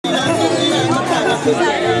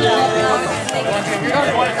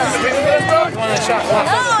want a shot? Oh,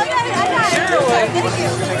 I got it. Thank you.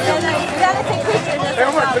 And you gotta take pictures.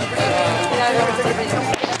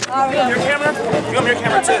 Your camera? You want your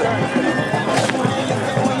camera too?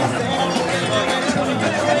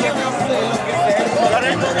 Got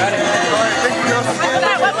it? Got it. Alright, thank you.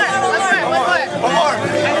 One more.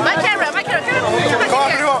 My camera. Come on.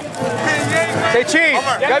 Say cheese.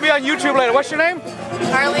 You gotta be on YouTube later. What's your name?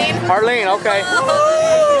 Arlene. Arlene, okay. Arlene.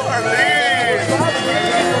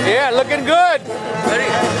 Yeah, looking good. Ready?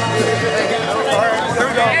 Alright, there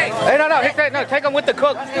we go. Hey, no, take him with the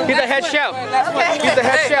cook. He's the head chef. He's the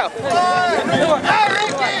head chef.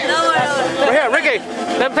 Right here, Ricky.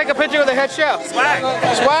 Let him take a picture with the head chef.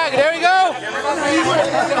 Swag, there you go.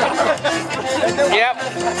 Yep,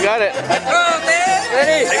 got it.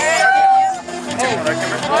 Ready?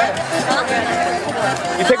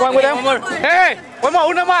 You take one with them? Hey, one more,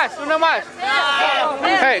 uno más.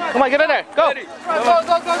 Hey, come on, get in there. Go. Go.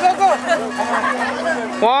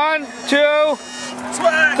 1, 2,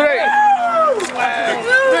 3.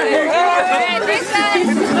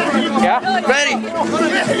 Yeah? Ready?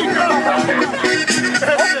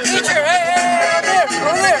 Teacher, hey,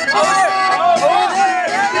 over there.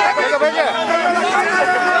 Take a picture.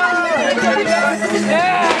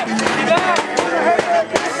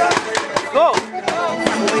 Go.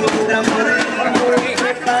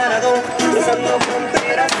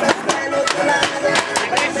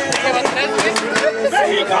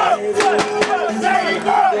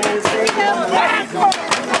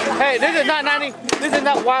 Hey, this is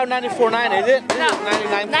not Wild 94.9, is it? No.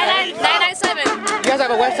 997. You guys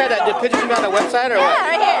have a website that the pictures come on the website or what? Yeah,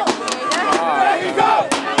 right here.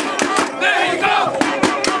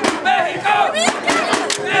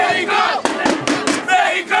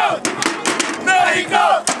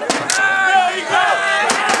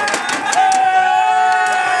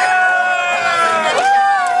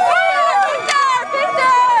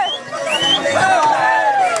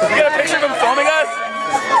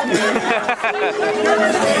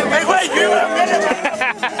 Hey, wait, you